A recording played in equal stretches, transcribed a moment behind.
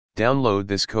Download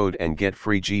this code and get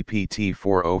free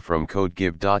GPT-4o from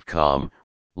codegive.com,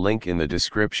 link in the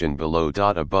description below.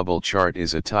 A bubble chart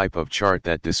is a type of chart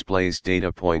that displays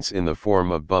data points in the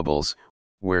form of bubbles,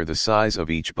 where the size of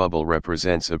each bubble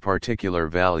represents a particular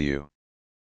value.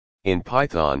 In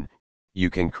Python,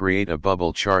 you can create a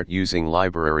bubble chart using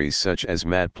libraries such as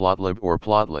matplotlib or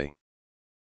plotly.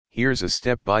 Here's a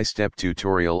step-by-step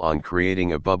tutorial on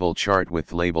creating a bubble chart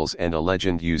with labels and a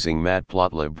legend using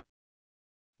matplotlib.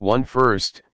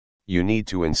 First, you need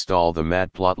to install the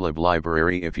matplotlib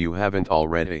library if you haven't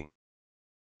already.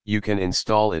 You can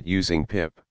install it using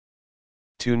pip.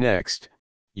 Next,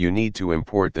 you need to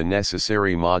import the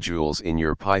necessary modules in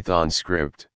your Python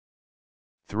script.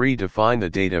 3. Define the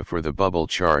data for the bubble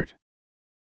chart.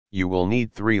 You will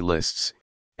need 3 lists: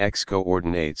 x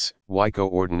coordinates, y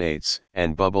coordinates,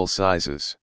 and bubble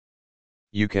sizes.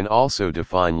 You can also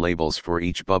define labels for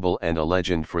each bubble and a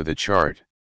legend for the chart.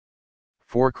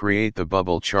 4. Create the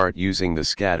bubble chart using the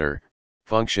scatter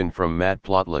function from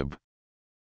matplotlib.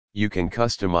 You can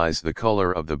customize the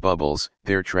color of the bubbles,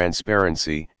 their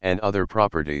transparency, and other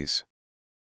properties.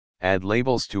 Add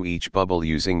labels to each bubble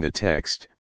using the text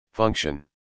function.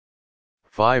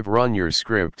 5. Run your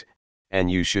script,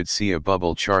 and you should see a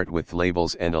bubble chart with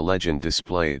labels and a legend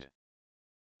displayed.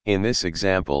 In this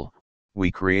example,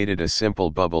 we created a simple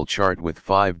bubble chart with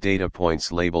 5 data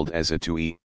points labeled as A to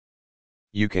E.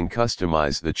 You can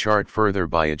customize the chart further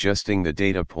by adjusting the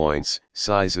data points,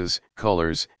 sizes,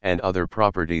 colors, and other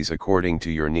properties according to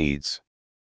your needs.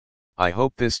 I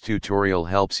hope this tutorial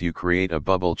helps you create a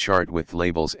bubble chart with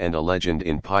labels and a legend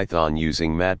in Python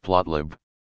using matplotlib.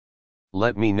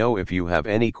 Let me know if you have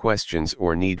any questions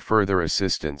or need further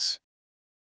assistance.